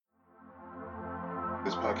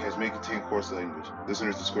This podcast may contain coarse language.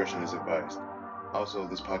 Listener's discretion is advised. Also,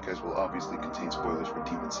 this podcast will obviously contain spoilers for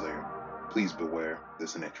Demon Slayer. Please beware,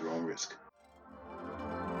 listen at your own risk.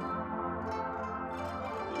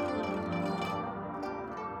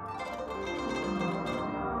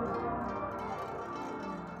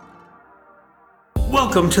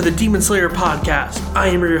 Welcome to the Demon Slayer podcast. I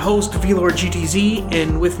am your host, VLord GTZ,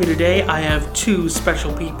 and with me today I have two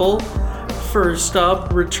special people. First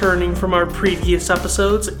up, returning from our previous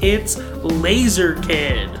episodes, it's Laser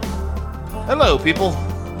Kid. Hello, people.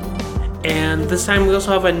 And this time we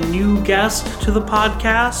also have a new guest to the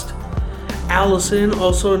podcast, Allison,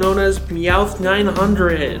 also known as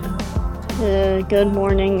Meowth900. Good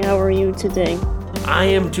morning. How are you today? I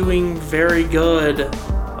am doing very good.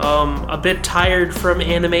 A bit tired from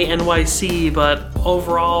Anime NYC, but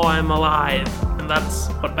overall I'm alive, and that's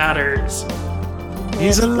what matters.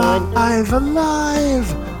 He's alive!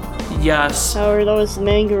 Yes. How are those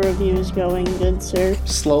manga reviews going, good sir?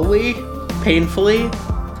 Slowly, painfully.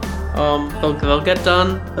 They'll get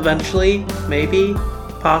done eventually, maybe,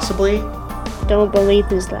 possibly. Don't believe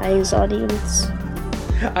his lies, audience.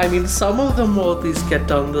 I mean, some of them will at least get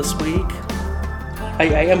done this week.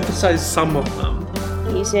 I emphasize some of them.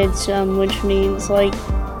 He said some, which means like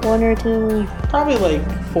one or two. Probably like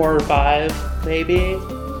 4 or 5, maybe.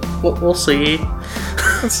 We'll see.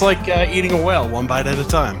 It's like eating a whale, one bite at a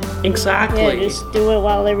time. Exactly. Yeah, just do it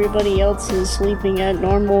while everybody else is sleeping at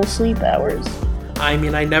normal sleep hours. I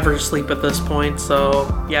mean, I never sleep at this point, so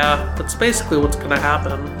yeah, that's basically what's gonna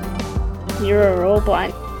happen. You're a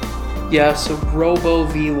robot. Yeah, so Robo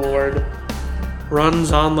V-Lord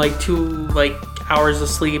runs on like 2 hours of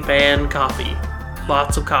sleep and coffee.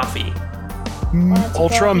 Lots of coffee.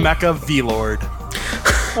 Ultra Mecha V-Lord.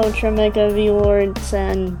 Ultra Mega V-Lord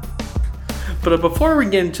Sen. But before we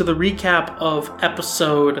get into the recap of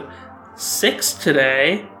episode 6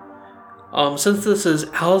 today, since this is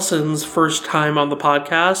Allison's first time on the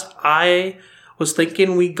podcast, I was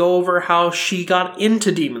thinking we'd go over how she got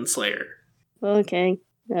into Demon Slayer. Okay.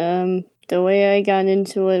 The way I got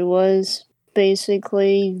into it was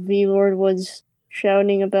basically V-Lord was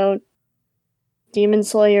shouting about Demon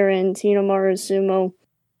Slayer and Tinomaru Sumo.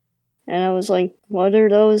 And I was like, what are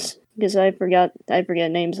those? Because I forget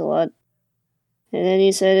names a lot. And then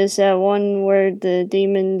he said, it's that one where the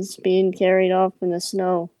demon's being carried off in the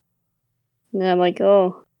snow. And I'm like,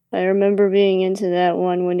 oh, I remember being into that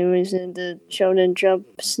one when it was in the Shonen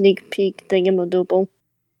Jump sneak peek thingamadoodle.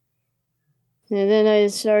 And then I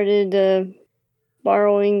started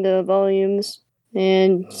borrowing the volumes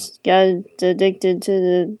and got addicted to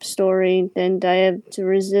the story, and I have to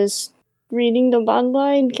resist reading them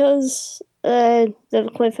online because the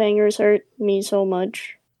cliffhangers hurt me so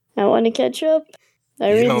much. I want to catch up.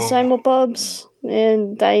 I read the simulpubs,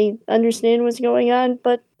 and I understand what's going on,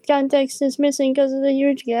 but context is missing because of the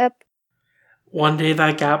huge gap. One day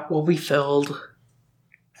that gap will be filled.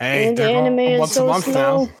 Hey, And the they're anime going is once a so month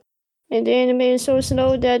slow. now. And the anime is so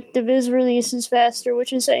slow that the Viz release is faster,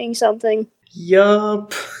 which is saying something.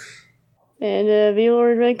 Yup. And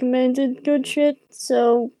V-Lord recommended good shit,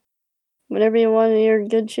 so whenever you want to hear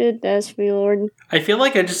good shit, ask V-Lord. I feel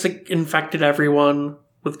like I just infected everyone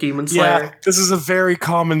with Demon Slayer. Yeah, this is a very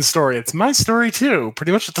common story. It's my story too,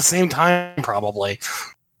 pretty much at the same time, probably.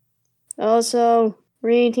 Also,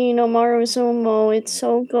 read Hinomaru Sumo, it's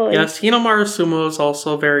so good. Yes, Hinomaru Sumo is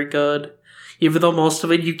also very good. Even though most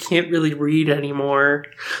of it you can't really read anymore.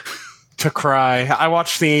 To cry. I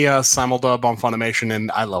watched the simuldub on Funimation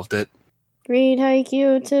and I loved it. Read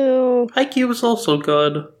Haikyuu too. Haikyuu is also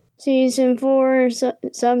good. Season 4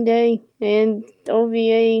 someday, and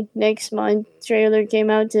OVA next month. Trailer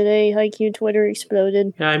came out today, Haikyuu Twitter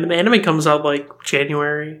exploded. Yeah, I mean, the anime comes out like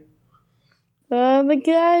January. Oh my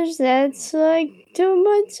gosh, that's like 2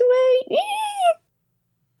 months away.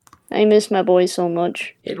 I miss my boys so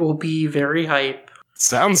much. It will be very hype.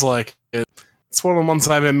 Sounds like it. It's one of the ones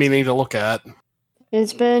I've been meaning to look at.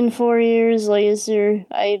 It's been 4 years, Laser.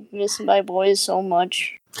 I miss my boys so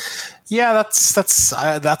much. Yeah,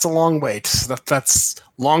 that's a long wait. That's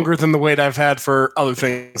longer than the wait I've had for other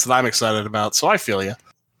things that I'm excited about, so I feel you.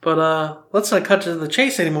 But let's not cut to the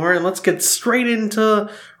chase anymore, and let's get straight into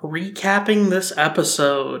recapping this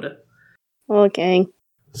episode. Okay.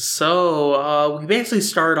 So, we basically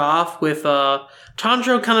start off with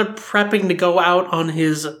Tanjiro kind of prepping to go out on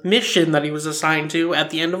his mission that he was assigned to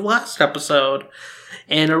at the end of last episode.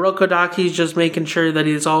 And Orokodaki's just making sure that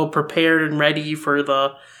he's all prepared and ready for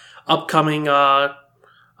the upcoming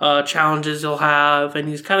challenges he'll have. And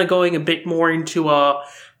he's kind of going a bit more into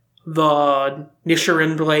the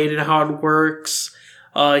Nichiren Blade and how it works.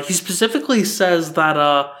 He specifically says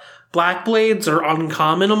that black blades are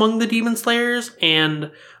uncommon among the demon slayers,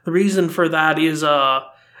 and the reason for that is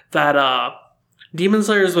that demon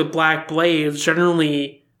slayers with black blades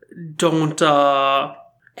generally don't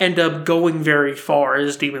end up going very far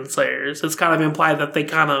as demon slayers. It's kind of implied that they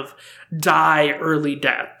kind of die early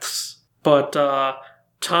deaths. But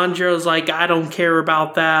Tanjiro's like, I don't care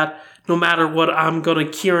about that. No matter what, I'm gonna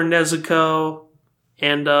cure Nezuko.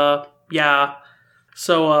 And yeah.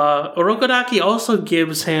 So Orokodaki also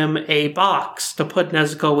gives him a box to put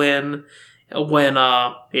Nezuko in when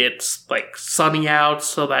it's like sunny out,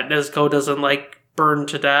 so that Nezuko doesn't like burn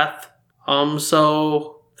to death.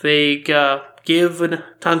 So they give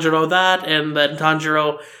Tanjiro that, and then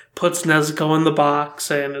Tanjiro puts Nezuko in the box,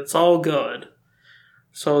 and it's all good.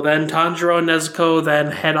 So then Tanjiro and Nezuko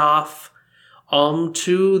then head off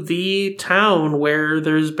to the town where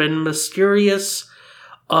there's been mysterious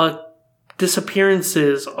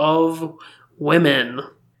disappearances of women.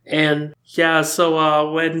 And yeah,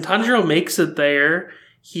 so when Tanjiro makes it there,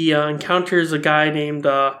 he encounters a guy named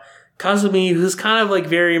Kazumi, who's kind of like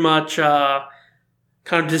very much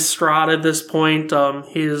kind of distraught at this point.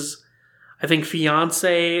 His, I think,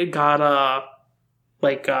 fiance got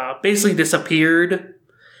basically disappeared,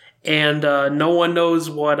 and no one knows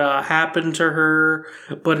what happened to her,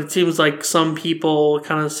 but it seems like some people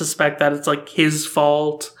kind of suspect that it's like his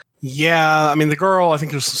fault. Yeah, I mean, the girl, I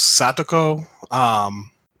think it was Satoko,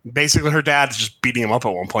 basically her dad's just beating him up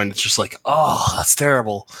at one point. It's just like, oh, that's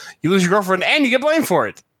terrible. You lose your girlfriend and you get blamed for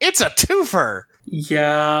it. It's a twofer.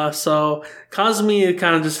 Yeah, so Kazumi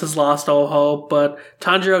kind of just has lost all hope, but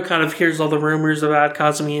Tanjiro kind of hears all the rumors about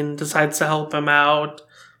Kazumi and decides to help him out.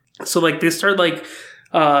 So like they start like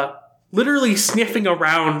literally sniffing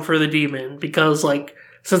around for the demon, because like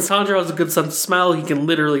since Tanjiro has a good sense of smell, he can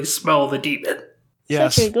literally smell the demon.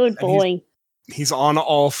 Yes. Such a good boy. He's on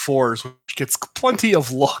all fours, which gets plenty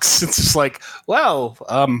of looks. It's just like, well,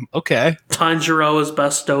 okay. Tanjiro is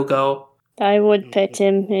best Dogo. I would pet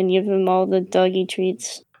him and give him all the doggy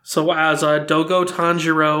treats. So as Dogo,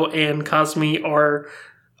 Tanjiro, and Kazumi are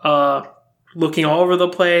looking all over the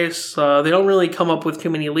place, they don't really come up with too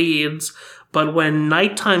many leads, but when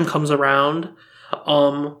nighttime comes around,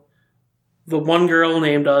 the one girl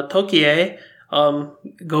named Tokie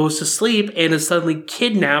goes to sleep and is suddenly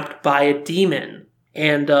kidnapped by a demon.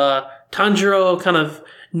 And Tanjiro kind of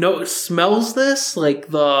smells this, like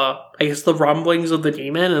the rumblings of the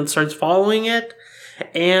demon, and starts following it,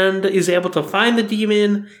 and is able to find the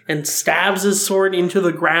demon and stabs his sword into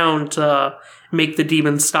the ground to make the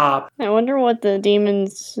demon stop. I wonder what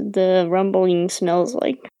the rumbling smells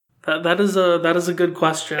like. That is a good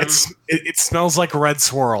question. It smells like red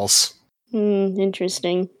swirls.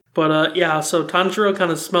 Interesting. But yeah, so Tanjiro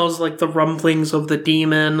kind of smells like the rumblings of the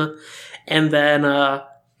demon, and then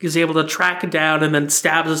is able to track it down and then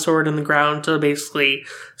stabs a sword in the ground to basically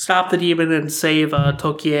stop the demon and save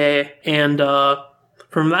Tokie. And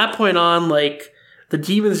from that point on, like, the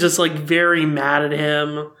demon's just like very mad at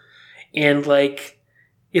him, and like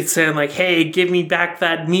it's saying like, hey, give me back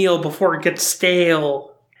that meal before it gets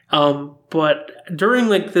stale. But during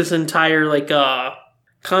like this entire like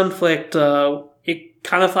conflict, it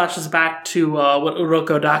kind of flashes back to what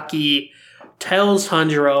Orokodaki tells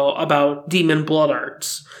Tanjiro about demon blood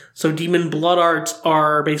arts. So demon blood arts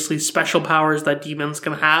are basically special powers that demons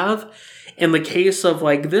can have. In the case of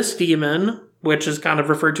like this demon, which is kind of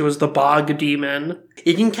referred to as the bog demon,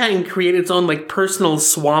 it can kind of create its own like personal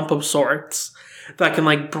swamp of sorts that can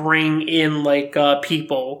like bring in like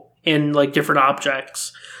people and like different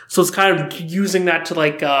objects. So it's kind of using that to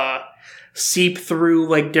like seep through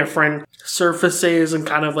like different surfaces and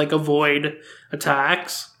kind of like avoid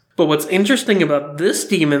attacks. But what's interesting about this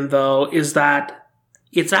demon, though, is that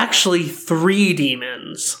it's actually 3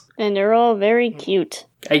 demons. And they're all very cute.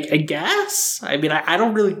 I guess? I mean, I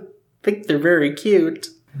don't really think they're very cute.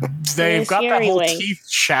 They've got that whole teeth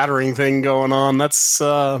shattering thing going on. That's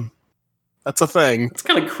a thing. It's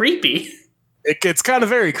kind of creepy. It's kind of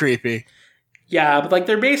very creepy. Yeah, but like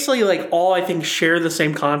they're basically like all, I think, share the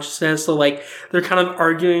same consciousness. So like they're kind of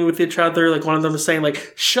arguing with each other. Like one of them is saying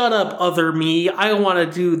like, shut up, other me, I want to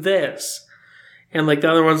do this. And like the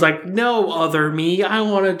other one's like, no, other me, I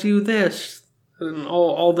want to do this. And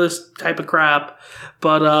all this type of crap.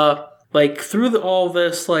 But like through all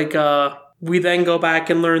this, like we then go back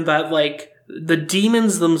and learn that like the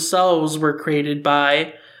demons themselves were created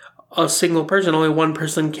by a single person. Only one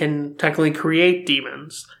person can technically create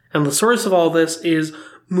demons. And the source of all this is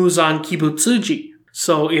Muzan Kibutsuji.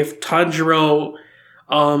 So if Tanjiro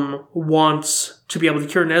wants to be able to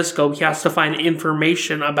cure Nezuko, he has to find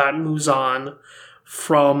information about Muzan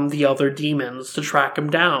from the other demons to track him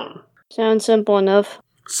down. Sounds simple enough.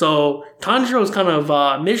 So Tanjiro's kind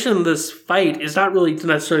of mission in this fight is not really to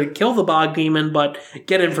necessarily kill the bog demon, but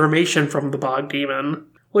get information from the bog demon,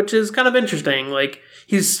 which is kind of interesting. Like,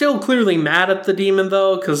 he's still clearly mad at the demon,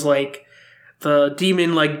 though, because, like, the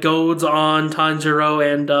demon, like, goads on Tanjiro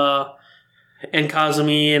and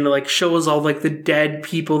Kazumi and, like, shows all, like, the dead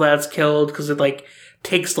people that's killed, because it, like,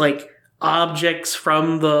 takes, like, objects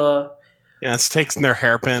from the... Yeah, it's taking their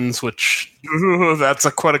hairpins, which that's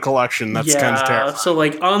quite a collection. That's kind of terrifying. So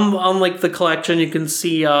like on like the collection, you can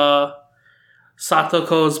see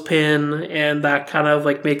Satoko's pin, and that kind of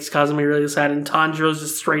like makes Kazumi really sad. And Tanjiro's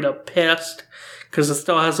just straight up pissed because it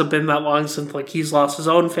still hasn't been that long since like he's lost his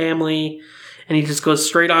own family, and he just goes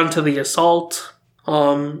straight on to the assault.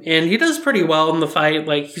 And he does pretty well in the fight.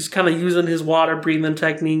 Like he's kind of using his water breathing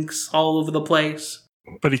techniques all over the place.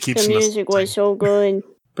 But he keeps the music was so good.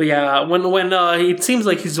 But yeah, when it seems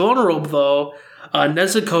like he's vulnerable, though,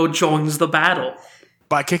 Nezuko joins the battle.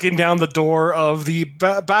 By kicking down the door of the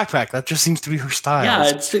backpack. That just seems to be her style. Yeah,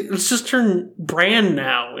 it's just her brand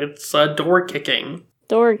now. It's door kicking.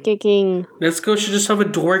 Door kicking. Nezuko should just have a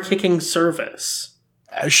door kicking service.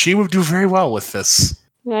 She would do very well with this.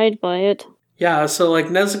 I'd buy it. Yeah, so like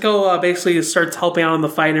Nezuko basically starts helping out in the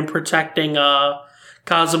fight and protecting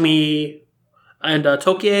Kazumi and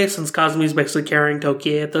Tokie, since Kazumi's basically carrying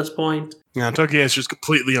Tokie at this point. Yeah, Tokie is just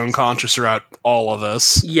completely unconscious throughout all of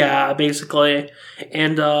this. Yeah, basically.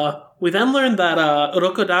 And we then learned that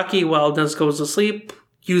Urokodaki, while Nezuko was asleep,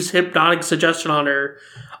 used hypnotic suggestion on her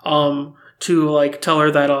to like tell her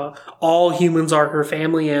that all humans are her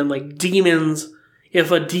family, and like demons, if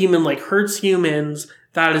a demon like hurts humans,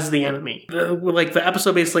 that is the enemy. The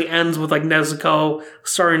episode basically ends with like Nezuko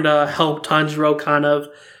starting to help Tanjiro kind of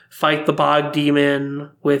fight the bog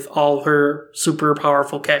demon with all her super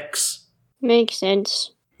powerful kicks. Makes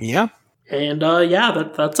sense. Yeah. And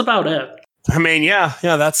that's about it. I mean, yeah,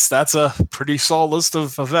 that's a pretty solid list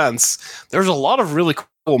of events. There's a lot of really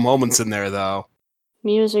cool moments in there, though.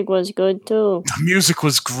 Music was good, too. The music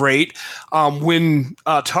was great. When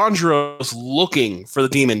Tanjiro was looking for the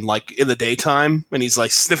demon, like, in the daytime, and he's,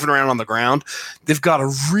 like, sniffing around on the ground, they've got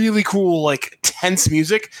a really cool, like, tense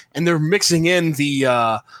music, and they're mixing in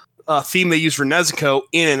the theme they use for Nezuko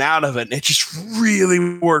in and out of it, and it just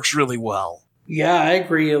really works really well. Yeah, I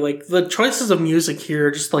agree. Like, the choices of music here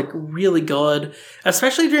are just, like, really good.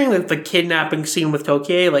 Especially during, like, the kidnapping scene with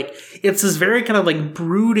Tokie. Like, it's this very kind of, like,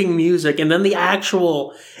 brooding music. And then the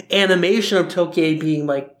actual animation of Tokie being,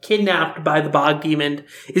 like, kidnapped by the bog demon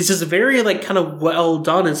is just very, like, kind of well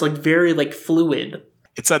done. It's, like, very, like, fluid.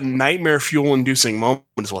 It's a nightmare fuel-inducing moment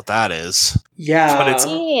is what that is. Yeah. But it's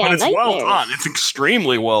well done. It's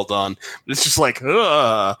extremely well done. It's just like,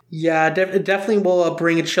 ugh. Yeah, it definitely will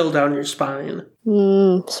bring a chill down your spine.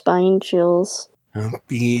 Spine chills.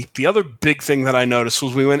 The other big thing that I noticed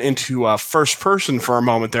was we went into first person for a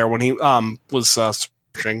moment there when he was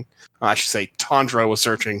searching. I should say Tanjiro was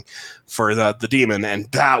searching for the demon,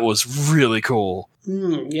 and that was really cool.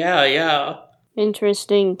 Yeah.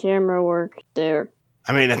 Interesting camera work there.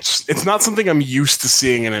 I mean, it's not something I'm used to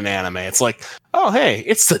seeing in an anime. It's like, oh, hey,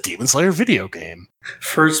 it's the Demon Slayer video game.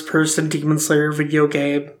 First-person Demon Slayer video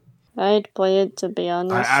game. I'd play it, to be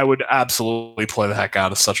honest. I would absolutely play the heck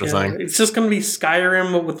out of such a thing. It's just going to be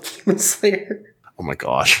Skyrim with Demon Slayer. Oh my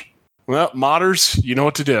gosh. Well, modders, you know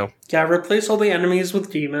what to do. Yeah, replace all the enemies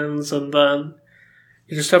with demons, and then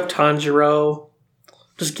you just have Tanjiro.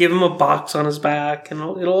 Just give him a box on his back, and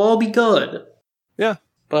it'll all be good. Yeah.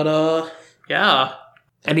 But, yeah.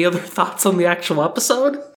 Any other thoughts on the actual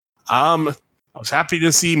episode? I was happy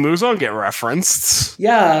to see Muzan get referenced.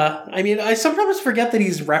 Yeah, I mean, I sometimes forget that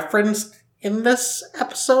he's referenced in this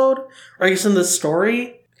episode, or I guess in this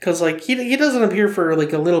story, because, like, he doesn't appear for,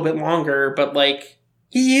 like, a little bit longer, but, like,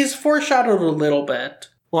 he's foreshadowed a little bit.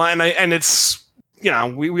 Well, and it's, you know,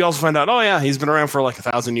 we also find out, oh yeah, he's been around for, like,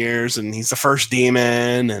 1,000 years, and he's the first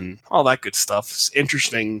demon, and all that good stuff. It's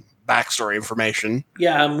interesting backstory information.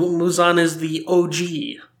 Yeah, Muzan is the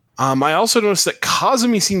OG. I also noticed that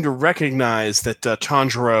Kazumi seemed to recognize that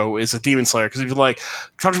Tanjiro is a demon slayer, because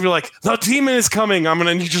Tanjiro would be like, the demon is coming,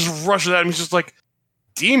 and he just rushes at him, he's just like,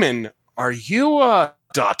 demon, are you ...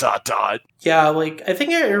 Yeah, like, I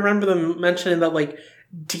think I remember them mentioning that, like,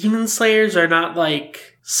 demon slayers are not,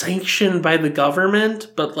 like, sanctioned by the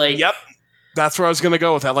government, but, like... Yep, that's where I was going to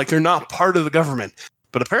go with that. Like, they're not part of the government.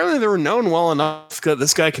 But apparently they were known well enough that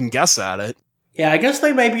this guy can guess at it. Yeah, I guess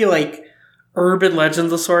they might be, like, urban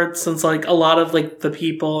legends of sorts, since, like, a lot of, like, the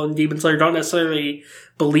people in Demon Slayer don't necessarily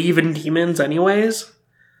believe in demons anyways.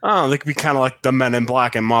 Oh, they could be kind of like the Men in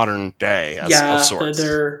Black in modern day, of sorts.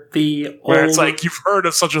 They're the old... Where it's like, you've heard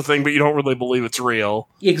of such a thing, but you don't really believe it's real.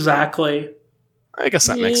 Exactly. I guess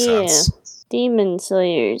that makes sense. Demon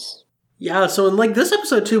Slayers. Yeah, so in like this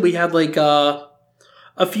episode too, we had like a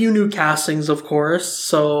few new castings, of course.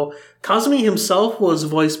 So Cosme himself was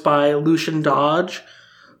voiced by Lucian Dodge.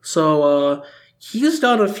 So he's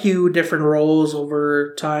done a few different roles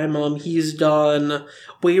over time. He's done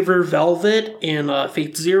Waver Velvet in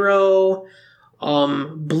Fate Zero,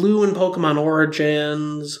 Blue in Pokemon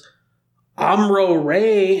Origins, Amuro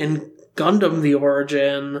Ray in Gundam The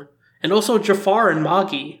Origin, and also Jafar in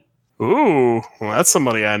Magi. Ooh, well, that's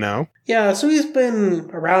somebody I know. Yeah, so he's been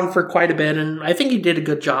around for quite a bit, and I think he did a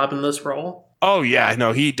good job in this role. Oh, yeah,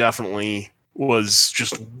 no, he definitely was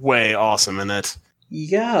just way awesome in it.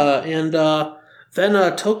 Yeah, and then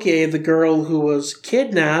Tokie, the girl who was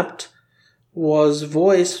kidnapped, was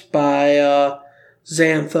voiced by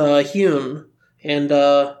Xantha Hyun,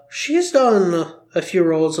 and she's done a few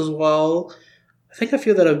roles as well. I think a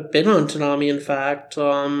few that have been on Toonami, in fact.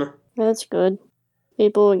 That's good.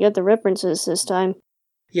 People will get the references this time.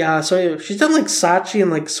 Yeah, so she's done like Sachi and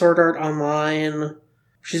like Sword Art Online.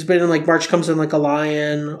 She's been in like March Comes in Like a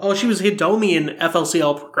Lion. Oh, she was Hidomi in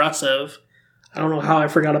FLCL Progressive. I don't know how I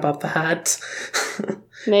forgot about that.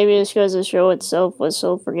 Maybe it's because the show itself was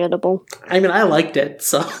so forgettable. I mean, I liked it,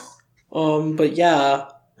 so. But yeah.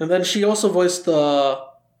 And then she also voiced the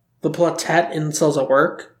Platette in Cells at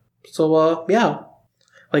Work. So, yeah.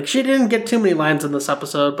 Like, she didn't get too many lines in this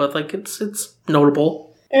episode, but, like, it's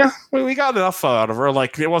notable. Yeah, we got enough out of her.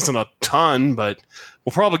 Like, it wasn't a ton, but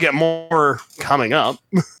we'll probably get more coming up.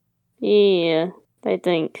 Yeah, I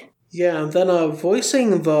think. Yeah, and then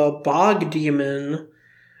voicing the Bog Demon,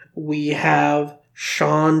 we have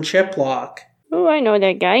Sean Chiplock. Oh, I know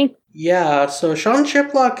that guy. Yeah, so Sean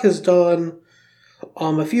Chiplock has done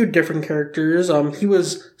a few different characters. He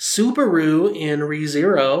was Subaru in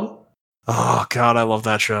ReZero. Oh, God, I love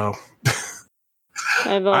that show.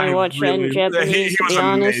 I've only watched that in Japanese, he to was be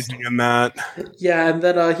honest. amazing in that. Yeah, and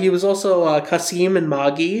then he was also Kasim in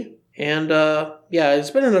Magi. And, yeah,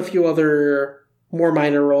 he's been in a few other more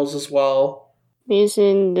minor roles as well. He's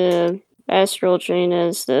in the Astral Chain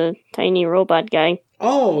as the tiny robot guy.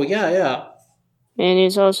 Oh, yeah. And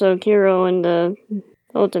he's also Kiro in the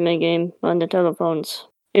Ultimate game on the telephones.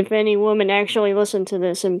 If any woman actually listened to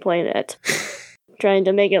this and play that. Trying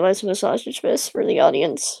to make it less of a sausage fest for the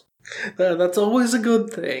audience. That's always a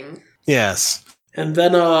good thing. Yes. And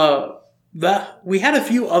then we had a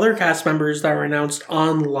few other cast members that were announced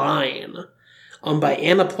online by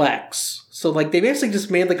Aniplex. So like they basically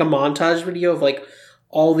just made like a montage video of like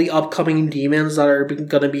all the upcoming demons that are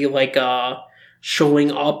going to be like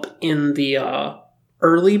showing up in the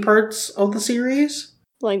early parts of the series.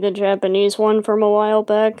 Like the Japanese one from a while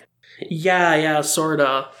back? Yeah,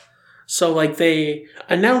 sorta. So like they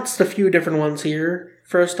announced a few different ones here.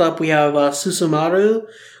 First up we have Susumaru,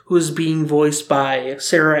 who is being voiced by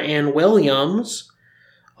Sarah Ann Williams.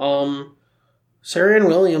 Sarah Ann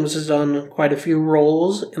Williams has done quite a few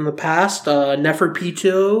roles in the past.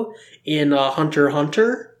 Neferpitou in Hunter x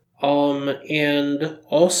Hunter. And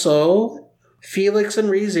also Felix in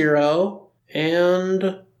ReZero.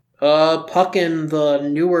 And Puck in the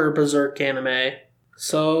newer Berserk anime.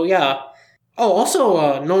 So, yeah. Oh,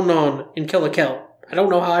 also Non in Kill la Kill. I don't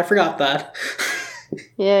know how I forgot that.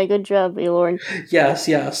 Yeah, good job, Elord. Yes.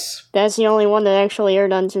 That's the only one that actually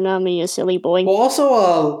aired on Toonami, you silly boy. Well,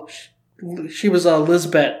 also, she was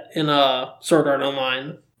Lisbeth in Sword Art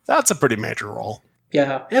Online. That's a pretty major role.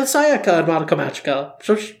 Yeah, and Sayaka and Madoka Magica.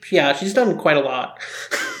 So, she's done quite a lot.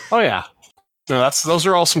 Oh, yeah. No, those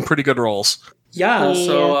are all some pretty good roles. Yeah,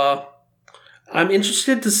 so I'm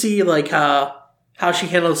interested to see, like, how she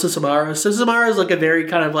handles Susumaru. Susumaru is, like, a very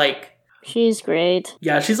kind of, like... She's great.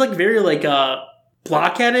 Yeah, she's, like, very, like,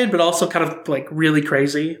 blockheaded, but also kind of, like, really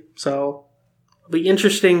crazy. So, it'll be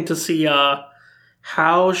interesting to see,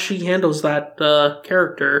 how she handles that,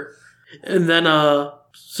 character. And then,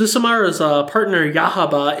 Susumaru's, partner,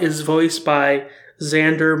 Yahaba, is voiced by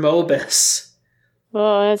Xander Mobus.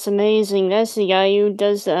 Oh, that's amazing. That's the guy who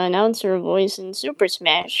does the announcer voice in Super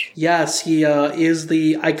Smash. Yes, he is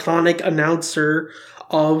the iconic announcer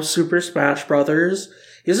of Super Smash Brothers.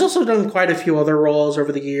 He's also done quite a few other roles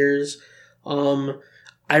over the years.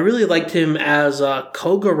 I really liked him as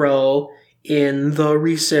Kogoro in the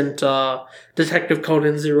recent Detective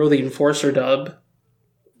Conan Zero the Enforcer dub.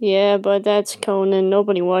 Yeah, but that's Conan.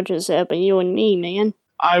 Nobody watches that but you and me, man.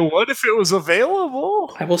 I would if it was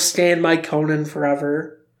available. I will stand my Conan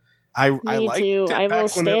forever. I Me liked too. it I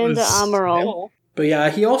back will when it stand was the Amuro. available. But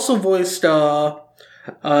yeah, he also voiced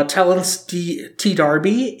Talon's T.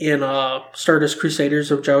 Darby in Stardust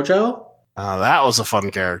Crusaders of JoJo. That was a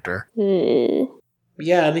fun character. Uh,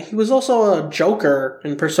 Yeah, and he was also a Joker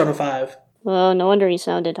in Persona 5. Well, no wonder he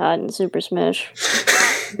sounded hot in Super Smash.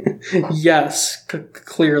 Yes,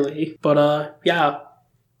 clearly. But, yeah.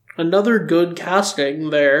 Another good casting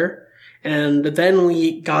there. And then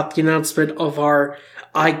we got the announcement of our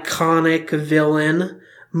iconic villain,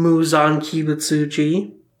 Muzan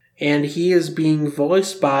Kibutsuji. And he is being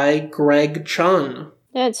voiced by Greg Chun.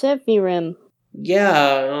 That's Heavy Rim.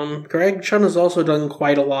 Yeah, Greg Chun has also done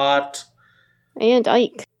quite a lot. And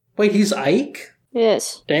Ike. Wait, he's Ike?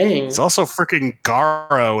 Yes. Dang. It's also freaking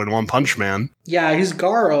Garo in One Punch Man. Yeah, he's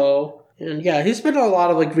Garo. And yeah, he's been in a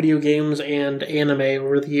lot of like video games and anime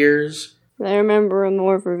over the years. I remember him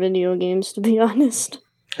more for video games, to be honest.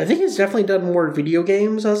 I think he's definitely done more video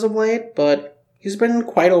games as of late, but he's been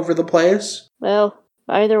quite over the place. Well,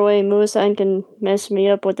 either way, Musan can mess me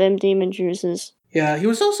up with them demon juices. Yeah, he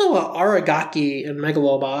was also a Aragaki in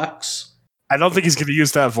Megalobox. I don't think he's going to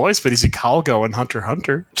use that voice, but he's a Kalgo in Hunter x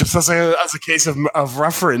Hunter. Just as a case of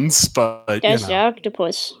reference, but That's the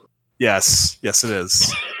octopus. Yes, it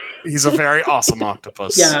is. He's a very awesome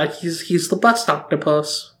octopus. Yeah, he's the best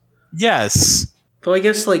octopus. Yes. Though I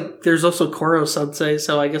guess, like, there's also Koro-sensei,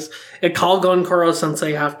 so I guess Kalgo and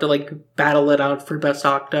Koro-sensei have to, like, battle it out for best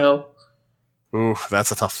octo. Ooh,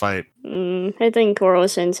 that's a tough fight. I think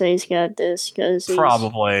Koro-sensei's got this, because he's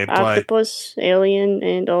Probably, but octopus, alien,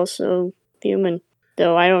 and also human.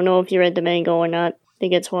 Though I don't know if you read the manga or not. It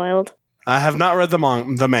gets wild. I have not read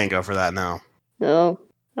the manga for that now. Oh,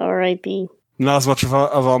 R.I.P. Not as much of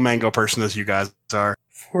a manga person as you guys are.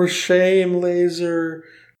 For shame, Laser.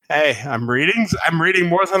 Hey, I'm reading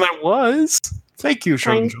more than I was. Thank you,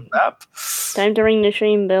 Shonen Jump. Time to ring the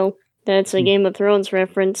shame bell. That's a Game of Thrones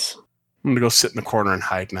reference. I'm gonna go sit in the corner and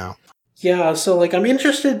hide now. Yeah, so, like, I'm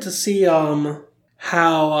interested to see, how,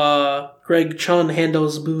 Greg Chun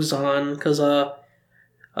handles Muzan, because,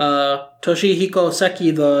 Toshihiko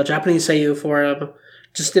Seki, the Japanese seiyuu for him,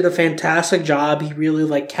 just did a fantastic job. He really,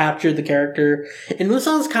 like, captured the character. And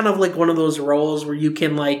Muzan's kind of like one of those roles where you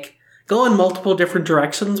can, like, go in multiple different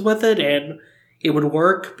directions with it, and it would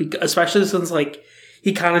work, especially since, like,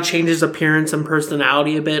 he kind of changes appearance and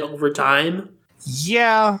personality a bit over time.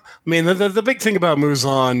 Yeah, I mean, the big thing about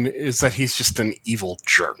Muzan is that he's just an evil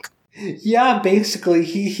jerk. Yeah, basically,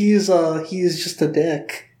 he's just a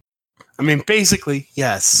dick. I mean, basically,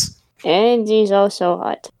 yes. And he's also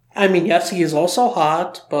hot. I mean, yes, he is also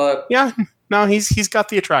hot, but Yeah, no, he's got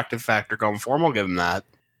the attractive factor going for him. We'll give him that.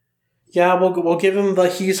 yeah, we'll give him the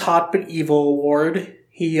He's Hot But Evil award.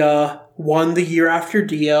 He won the year after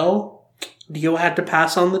Dio. Dio had to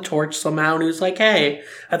pass on the torch somehow, and he was like, hey,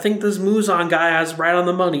 I think this Muzan guy has right on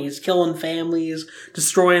the money. He's killing families,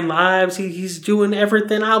 destroying lives. He's doing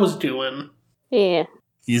everything I was doing. Yeah.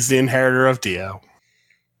 He's the inheritor of Dio.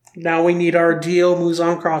 Now we need our Dio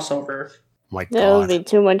Muzan crossover. My That would God. be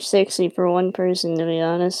too much sexy for one person, to be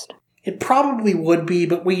honest. It probably would be,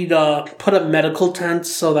 but we'd put up medical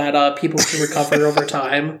tents so that people can recover over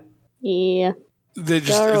time. Yeah. They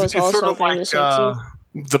just, Garo it's is also sort of kinda like sexy.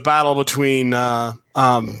 the battle between never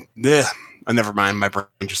mind, my brain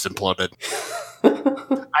just imploded.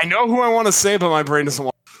 I know who I want to say, but my brain doesn't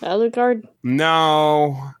want. Alucard?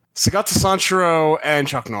 No, Sagata Sanshiro and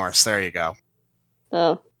Chuck Norris. There you go.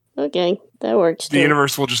 Oh, okay. That works The too.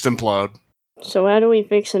 universe will just implode. So how do we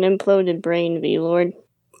fix an imploded brain, V-Lord?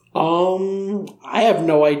 I have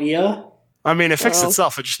no idea. I mean, it fixed Well,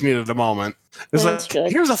 itself. It just needed a moment. It's that's like,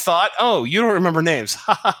 good. here's a thought. Oh, you don't remember names.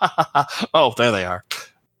 Oh, there they are.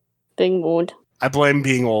 Big mood. I blame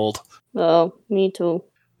being old. Oh, me too.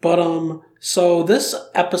 But, so this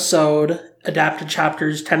episode adapted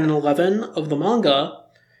chapters 10 and 11 of the manga,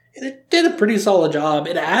 and it did a pretty solid job.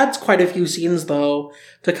 It adds quite a few scenes, though,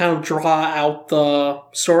 to kind of draw out the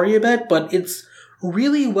story a bit, but it's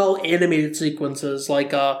really well animated sequences,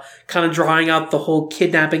 like, kind of drawing out the whole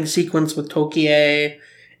kidnapping sequence with Tokie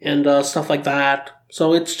and, stuff like that.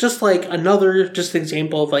 So it's just, like, another just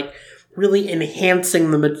example of, like, really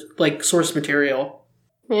enhancing the, source material.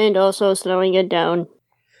 And also slowing it down.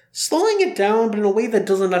 Slowing it down, but in a way that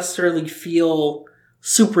doesn't necessarily feel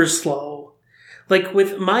super slow. Like,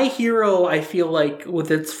 with My Hero, I feel like,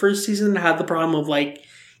 with its first season, it had the problem of, like,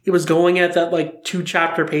 it was going at that,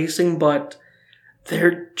 2-chapter pacing, but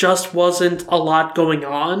there just wasn't a lot going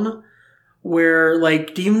on, where,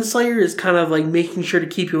 Demon Slayer is kind of, making sure to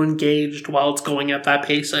keep you engaged while it's going at that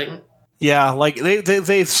pacing. Yeah,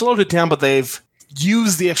 they've slowed it down, but they've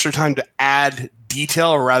used the extra time to add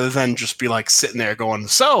detail rather than just be, sitting there going,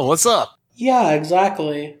 so, what's up? Yeah,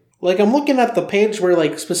 exactly. I'm looking at the page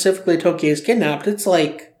where, specifically Tokie is kidnapped. It's,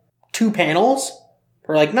 2 panels.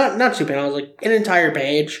 Or, not 2 panels, an entire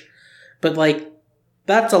page. But,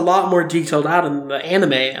 that's a lot more detailed out in the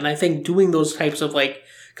anime. And I think doing those types of,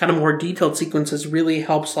 kind kind of more detailed sequences really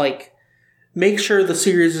helps, like, make sure the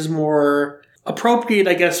series is more appropriate,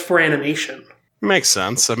 I guess, for animation. Makes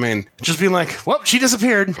sense. I mean, just being like, well, she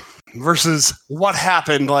disappeared versus what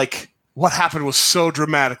happened, like, what happened was so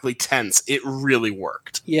dramatically tense. It really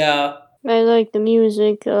worked. Yeah. I like the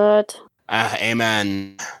music a lot.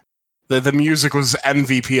 Amen. The music was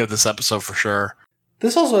MVP of this episode for sure.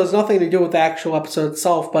 This also has nothing to do with the actual episode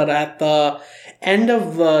itself, but at the end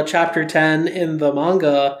of the chapter 10 in the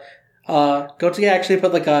manga, Gotsuge actually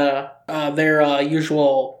put like their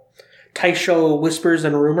usual Taisho whispers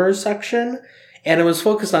and rumors section, and it was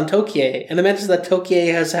focused on Tokie. And it mentions that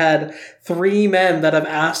Tokie has had 3 men that have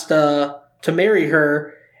asked to marry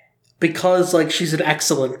her because, like, she's an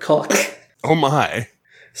excellent cook. Oh my.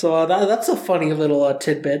 So that's a funny little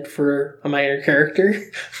tidbit for a minor character.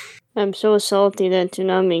 I'm so salty that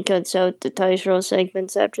Toonami cuts out the Taisho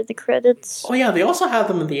segments after the credits. Oh yeah, they also have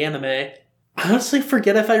them in the anime. I honestly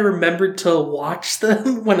forget if I remembered to watch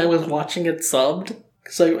them when I was watching it subbed,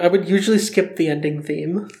 because I would usually skip the ending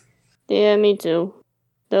theme. Yeah, me too.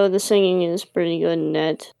 Though the singing is pretty good in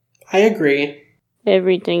that. I agree.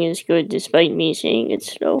 Everything is good despite me saying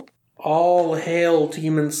it's slow. All hail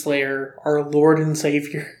Demon Slayer, our Lord and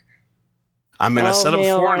Savior. I mean, I said it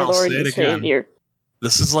hail before our and I'll Lord say it and again. Savior.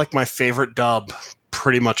 This is like my favorite dub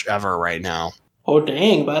pretty much ever right now. Oh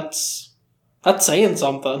dang, that's saying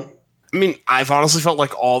something. I mean, I've honestly felt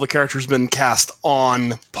like all the characters have been cast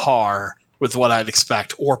on par with what I'd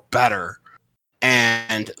expect, or better.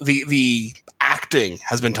 And the acting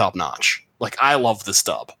has been top notch. Like, I love this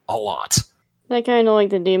dub a lot. I kind of like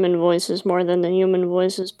the demon voices more than the human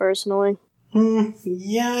voices, personally.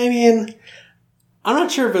 Yeah, I mean, I'm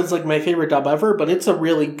not sure if it's like my favorite dub ever, but it's a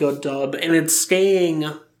really good dub, and it's staying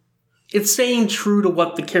true to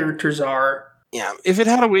what the characters are. Yeah, if it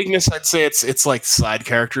had a weakness, I'd say it's like side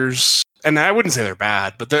characters. And I wouldn't say they're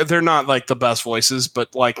bad, but they're not like the best voices.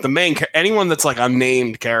 But like the main, anyone that's like a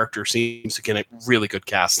named character seems to get a really good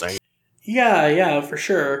casting. Yeah, for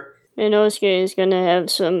sure. Inosuke is gonna have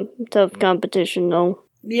some tough competition, though.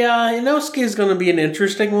 Yeah, Inosuke is going to be an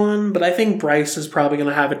interesting one, but I think Bryce is probably going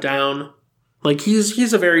to have it down. Like,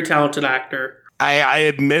 he's a very talented actor. I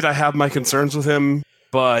admit I have my concerns with him,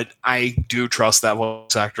 but I do trust that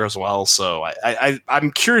voice actor as well. So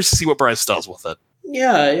I'm curious to see what Bryce does with it.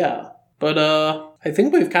 Yeah. But I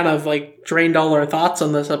think we've kind of like drained all our thoughts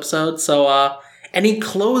on this episode. So any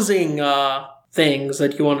closing things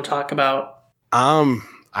that you want to talk about?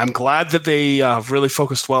 I'm glad that they really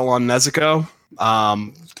focused well on Nezuko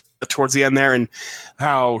towards the end there, and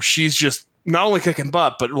how she's just not only kicking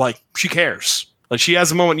butt, but like she cares. Like, she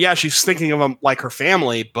has a moment. Yeah, she's thinking of them like her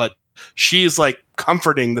family, but she's like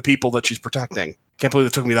comforting the people that she's protecting. Can't believe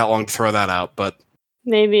it took me that long to throw that out, but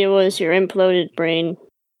Maybe it was your imploded brain.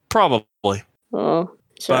 probably. Oh,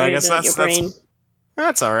 But sorry I guess about your brain.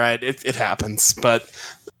 that's all right. It happens. But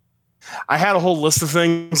I had a whole list of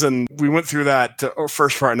things, and we went through that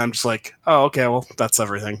first part, and I'm just like, oh, okay, well, that's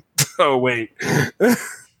everything. Oh, wait.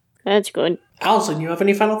 That's good. Allison, you have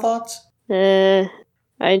any final thoughts?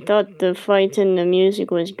 I thought the fight and the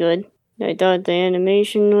music was good. I thought the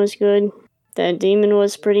animation was good. That demon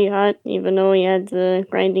was pretty hot, even though he had the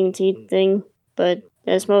grinding teeth thing. But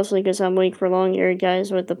that's mostly because I'm weak for long-haired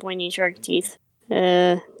guys with the pointy shark teeth.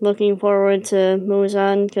 Looking forward to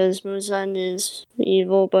Muzan, because Muzan is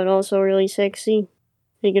evil but also really sexy.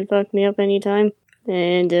 He could fuck me up anytime.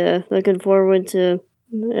 And looking forward to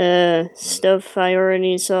stuff I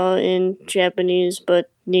already saw in Japanese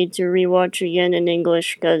but need to rewatch again in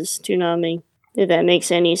English because Toonami. If that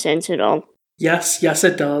makes any sense at all. Yes,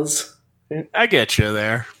 it does. I get you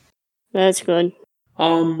there. That's good.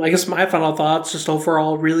 I guess my final thoughts, just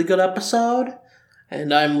overall really good episode,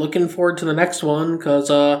 and I'm looking forward to the next one, because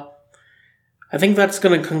I think that's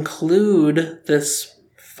going to conclude this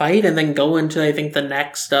fight and then go into, I think, the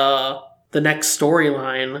next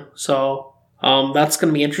storyline. So that's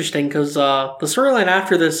going to be interesting, because the storyline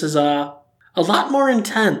after this is a lot more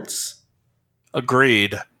intense.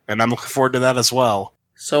 Agreed. And I'm looking forward to that as well.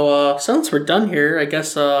 So since we're done here, I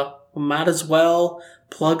guess we might as well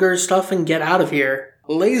plug our stuff and get out of here.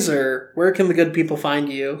 Laser, where can the good people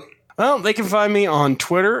find you? Well, they can find me on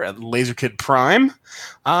Twitter at LaserKidPrime.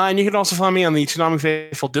 And you can also find me on the Toonami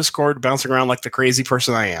Faithful Discord, bouncing around like the crazy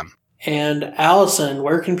person I am. And Allison,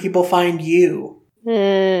 where can people find you?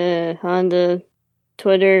 On the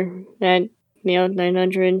Twitter at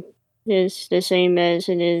Meowth900 is the same as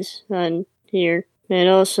it is on here. And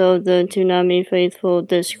also the Toonami Faithful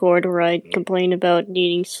Discord, where I complain about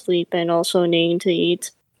needing sleep and also needing to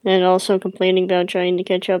eat. And also complaining about trying to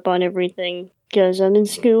catch up on everything because I'm in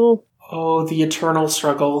school. Oh, the eternal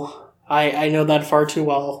struggle. I know that far too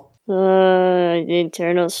well. The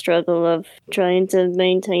eternal struggle of trying to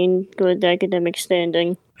maintain good academic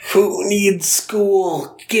standing. Who needs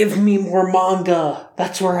school? Give me more manga.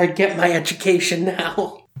 That's where I get my education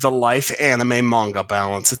now. The life anime manga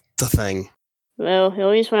balance, it's a thing. Well, at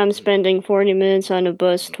least when I'm spending 40 minutes on a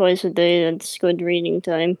bus twice a day, that's good reading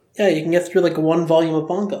time. Yeah, you can get through like 1 volume of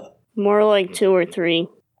manga. More like 2 or 3.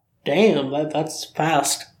 Damn, that's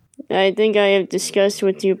fast. I think I have discussed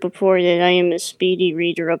with you before that I am a speedy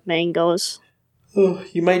reader of mangas. Ooh,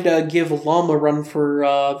 you might give Llama a run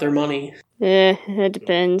for their money. It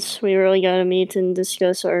depends. We really gotta meet and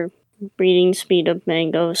discuss our reading speed of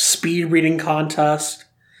mangas. Speed reading contest.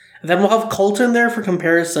 And then we'll have Colton there for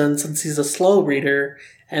comparison since he's a slow reader.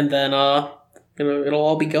 And then it'll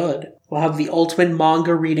all be good. We'll have the ultimate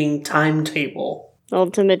manga reading timetable.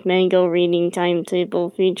 Ultimate manga reading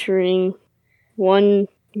timetable featuring 1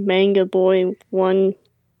 manga boy, 1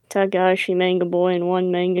 Takahashi manga boy, and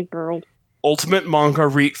 1 manga girl. Ultimate Manga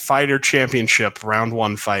Fighter Championship, round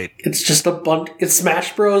 1 fight. It's just it's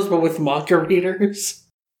Smash Bros, but with manga readers.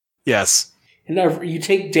 Yes. And you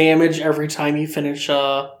take damage every time you finish,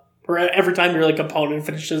 or every time your opponent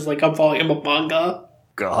finishes a volume of manga.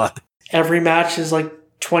 God. Every match is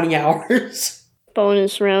 20 hours.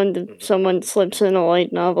 Bonus round if someone slips in a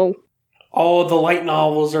light novel. Oh, the light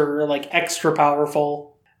novels are extra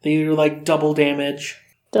powerful. They do double damage.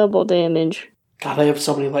 Double damage. God, I have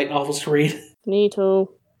so many light novels to read. Me too.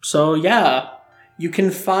 So yeah, you can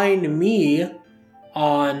find me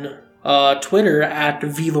on Twitter at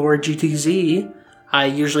VLordGTZ. I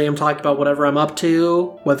usually am talking about whatever I'm up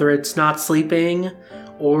to, whether it's not sleeping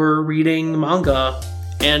or reading manga.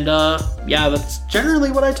 And yeah, that's generally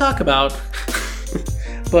what I talk about.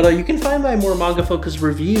 But you can find my more manga-focused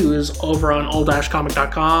reviews over on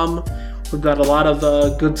all-comic.com. We've got a lot of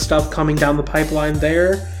good stuff coming down the pipeline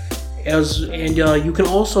there. And you can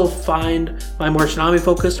also find my more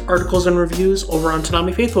Toonami-focused articles and reviews over on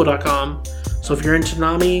ToonamiFaithful.com. So if you're into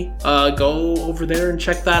Toonami, go over there and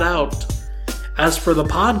check that out. As for the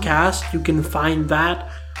podcast, you can find that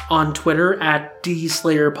on Twitter at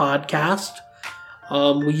DSlayerPodcast.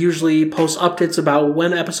 We usually post updates about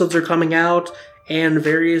when episodes are coming out and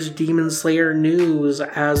various Demon Slayer news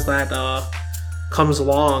as that comes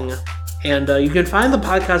along. And you can find the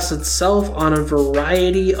podcast itself on a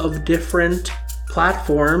variety of different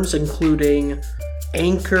platforms, including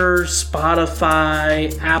Anchor,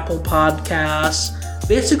 Spotify, Apple Podcasts,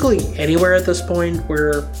 basically anywhere at this point.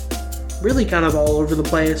 We're really kind of all over the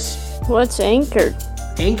place. What's Anchor?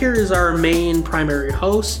 Anchor is our main primary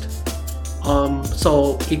host.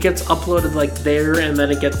 So it gets uploaded there, and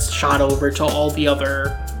then it gets shot over to all the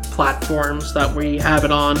other platforms that we have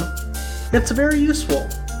it on. It's very useful.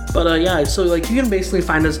 But yeah, so you can basically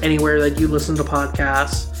find us anywhere that you listen to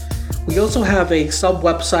podcasts. We also have a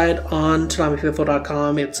sub-website on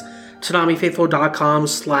ToonamiFaithful.com. It's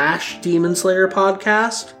ToonamiFaithful.com/Demon Slayer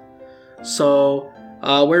Podcast. So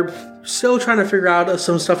we're still trying to figure out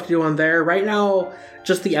some stuff to do on there. Right now,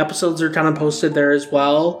 just the episodes are kind of posted there as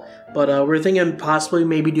well. But we're thinking possibly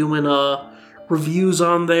maybe doing reviews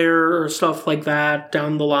on there or stuff like that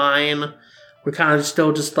down the line. We're kind of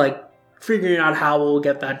still just figuring out how we'll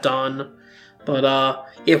get that done. But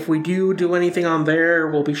if we do anything on there,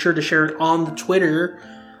 we'll be sure to share it on the Twitter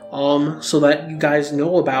so that you guys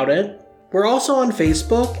know about it. We're also on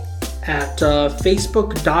Facebook at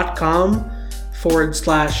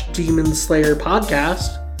facebook.com/Demon Slayer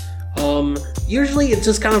Podcast. Usually it's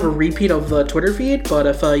just kind of a repeat of the Twitter feed, but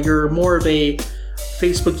if you're more of a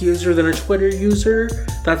Facebook user than a Twitter user,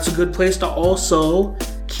 that's a good place to also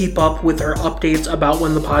keep up with our updates about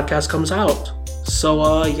when the podcast comes out.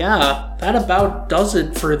 So yeah, that about does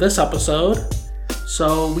it for this episode.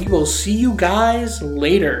 So we will see you guys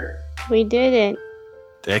later. We did it.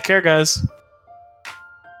 Take care, guys.